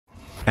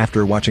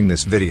After watching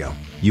this video,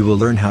 you will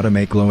learn how to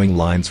make glowing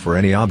lines for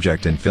any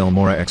object in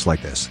Filmora X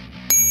like this.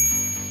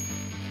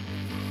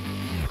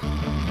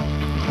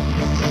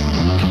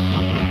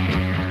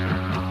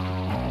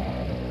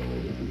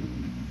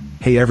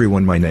 Hey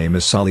everyone, my name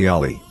is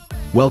Salih.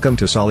 Welcome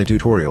to Salih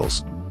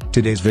Tutorials.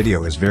 Today's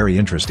video is very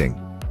interesting.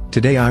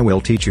 Today I will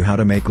teach you how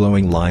to make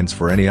glowing lines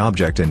for any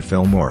object in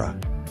Filmora.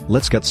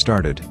 Let's get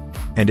started.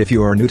 And if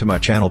you are new to my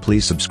channel,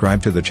 please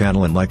subscribe to the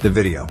channel and like the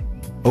video.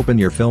 Open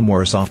your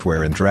Filmora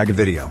software and drag a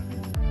video.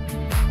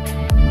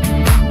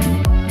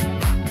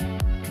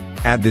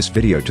 Add this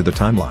video to the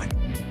timeline.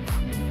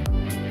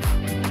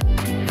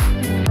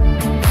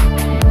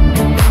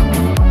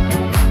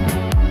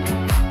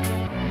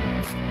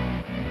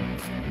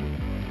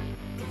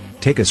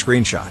 Take a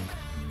screenshot.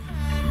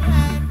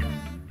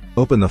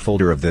 Open the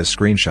folder of this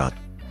screenshot,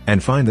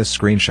 and find this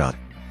screenshot.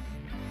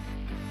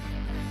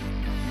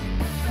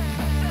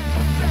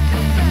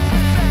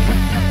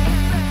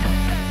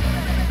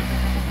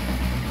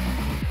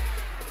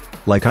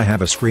 Like I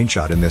have a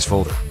screenshot in this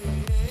folder.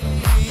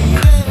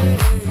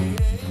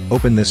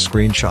 Open this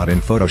screenshot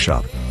in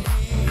Photoshop.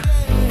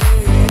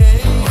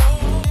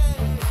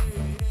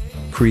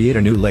 Create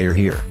a new layer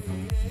here.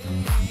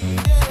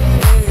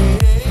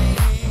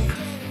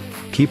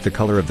 Keep the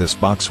color of this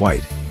box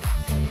white.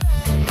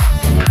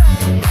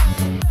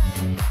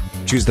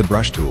 Choose the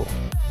brush tool.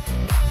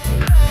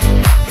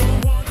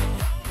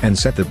 And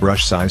set the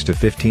brush size to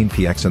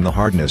 15px and the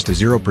hardness to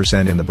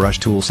 0% in the brush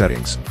tool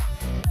settings.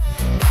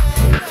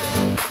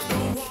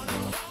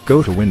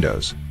 Go to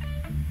Windows.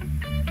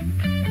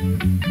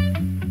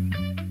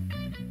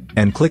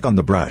 And click on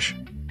the brush.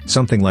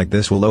 Something like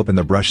this will open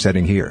the brush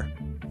setting here.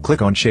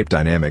 Click on Shape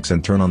Dynamics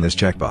and turn on this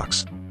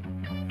checkbox.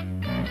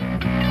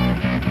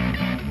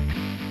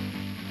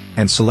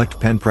 And select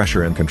pen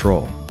pressure and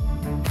control.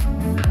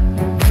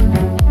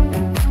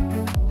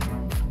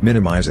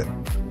 Minimize it.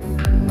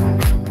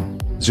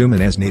 Zoom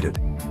in as needed.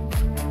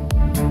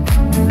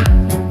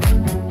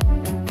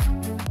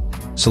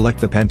 Select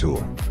the pen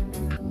tool.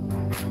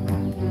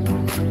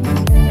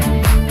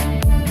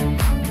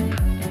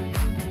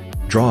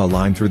 Draw a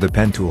line through the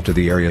pen tool to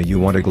the area you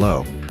want to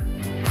glow.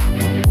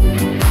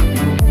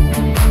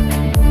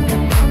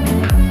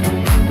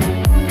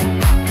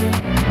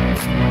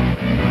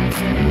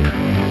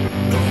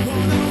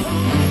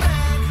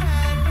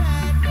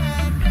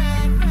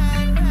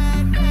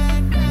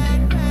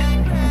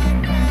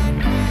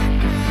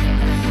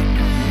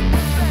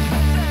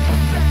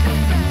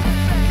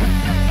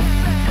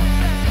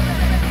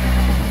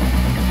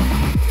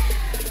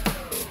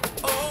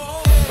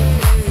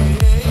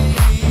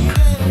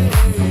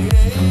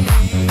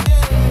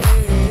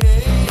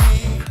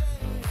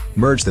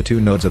 Merge the two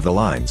nodes of the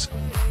lines.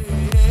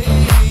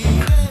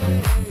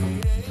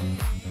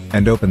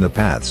 And open the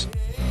paths.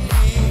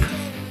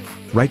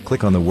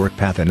 Right-click on the work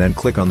path and then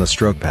click on the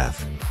stroke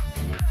path.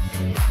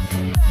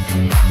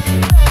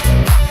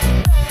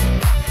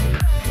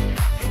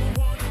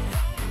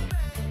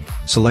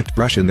 Select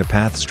brush in the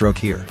path stroke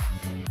here.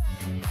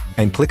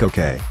 And click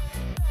OK.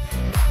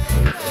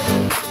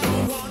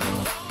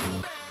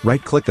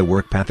 Right-click the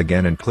work path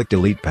again and click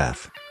Delete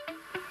Path.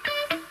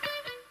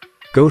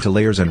 Go to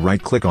Layers and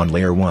right-click on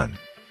Layer 1.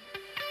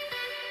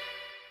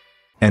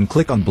 And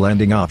click on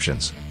Blending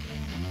Options.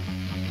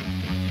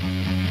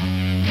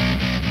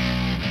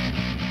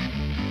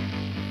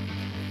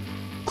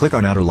 Click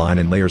on Outer Line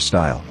and Layer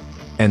Style.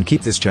 And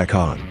keep this check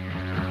on.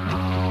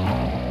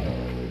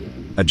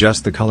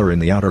 Adjust the color in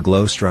the outer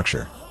glow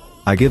structure.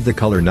 I give the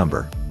color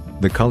number.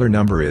 The color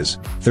number is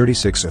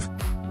 36 of.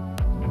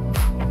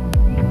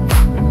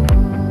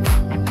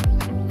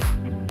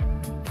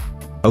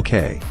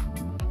 OK.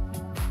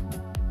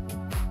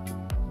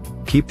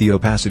 Keep the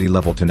opacity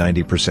level to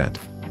 90%.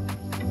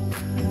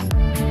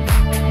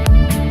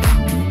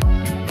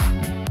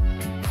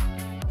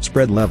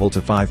 Spread level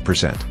to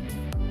 5%.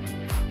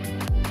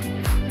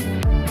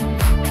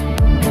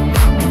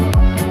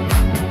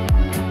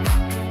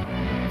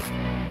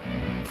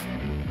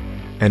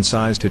 And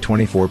size to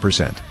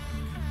 24%.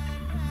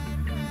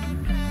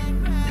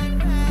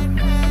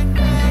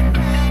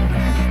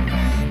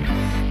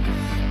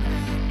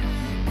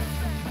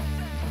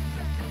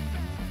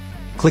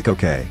 Click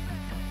OK.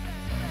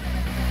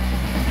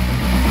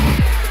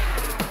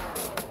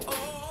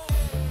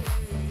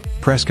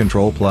 Press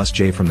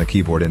Ctrl+J from the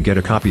keyboard and get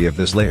a copy of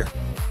this layer.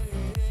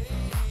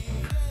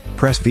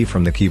 Press V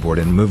from the keyboard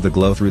and move the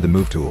glow through the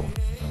Move tool.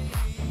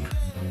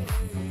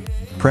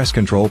 Press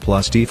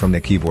Ctrl+D from the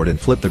keyboard and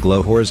flip the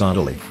glow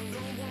horizontally.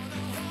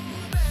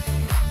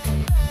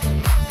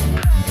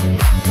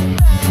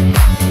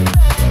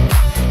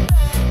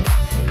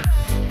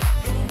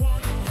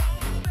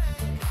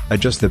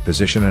 Adjust the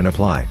position and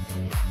apply.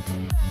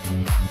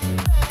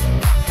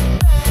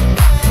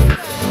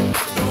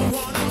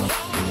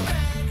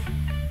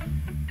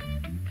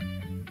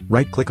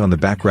 Right-click on the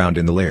background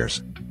in the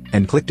layers.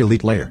 And click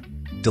Delete Layer.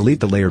 Delete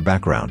the layer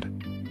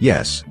background.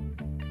 Yes.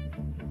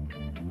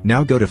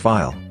 Now go to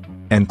File.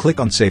 And click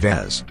on Save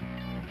As.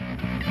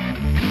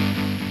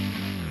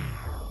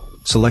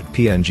 Select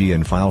PNG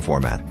in file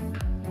format.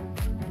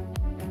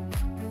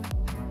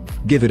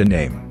 Give it a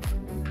name.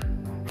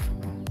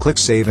 Click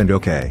Save and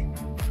OK.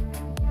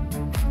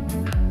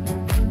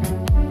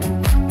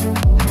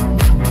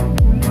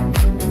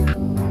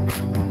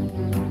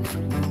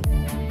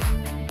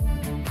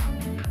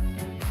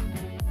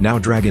 Now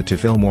drag it to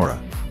Filmora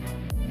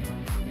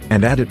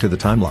and add it to the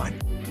timeline.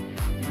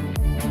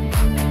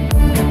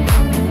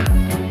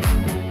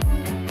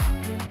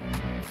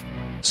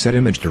 Set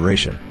image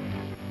duration.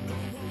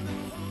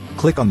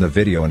 Click on the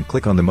video and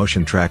click on the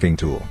motion tracking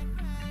tool.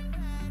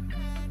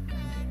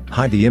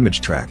 Hide the image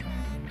track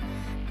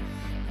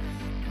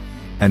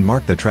and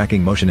mark the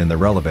tracking motion in the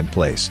relevant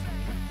place.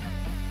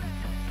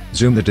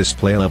 Zoom the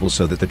display level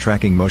so that the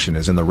tracking motion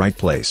is in the right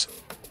place.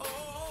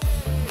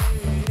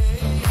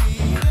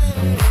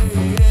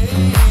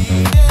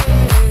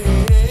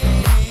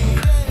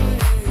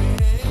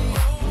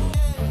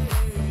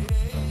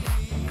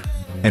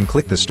 And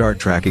click the Start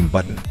Tracking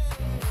button.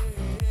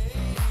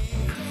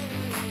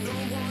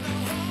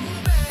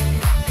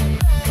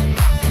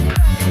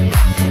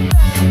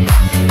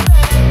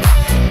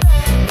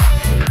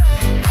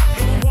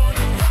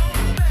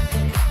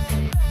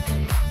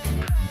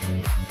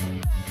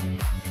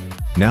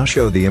 Now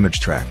show the image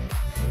track.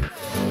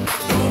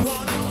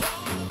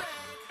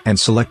 And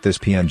select this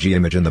PNG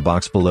image in the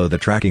box below the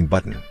tracking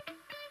button.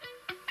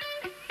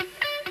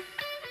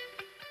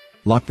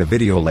 Lock the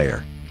video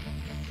layer.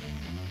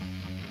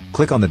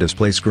 Click on the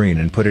display screen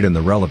and put it in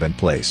the relevant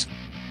place.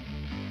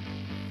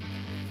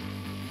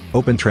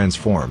 Open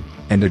Transform,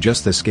 and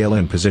adjust the scale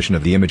and position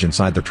of the image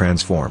inside the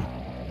transform.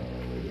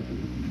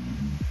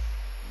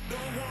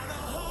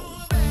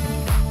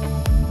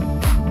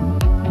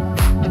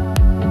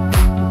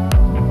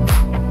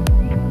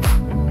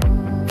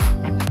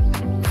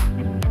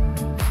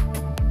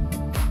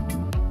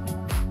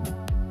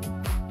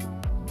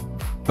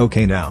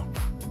 OK now.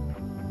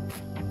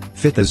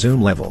 Fit the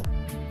zoom level.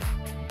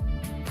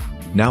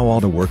 Now all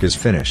the work is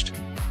finished.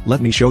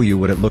 Let me show you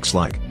what it looks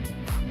like.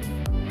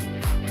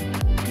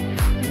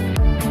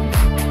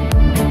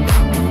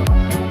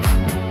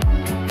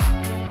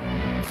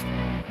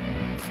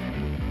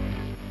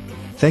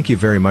 Thank you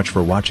very much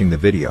for watching the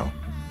video.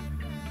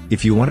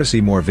 If you want to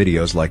see more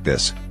videos like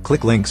this,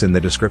 click links in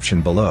the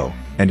description below,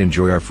 and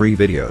enjoy our free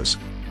videos.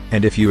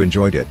 And if you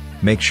enjoyed it,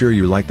 make sure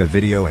you like the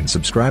video and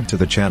subscribe to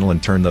the channel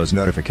and turn those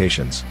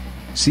notifications.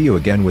 See you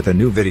again with a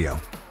new video.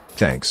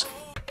 Thanks.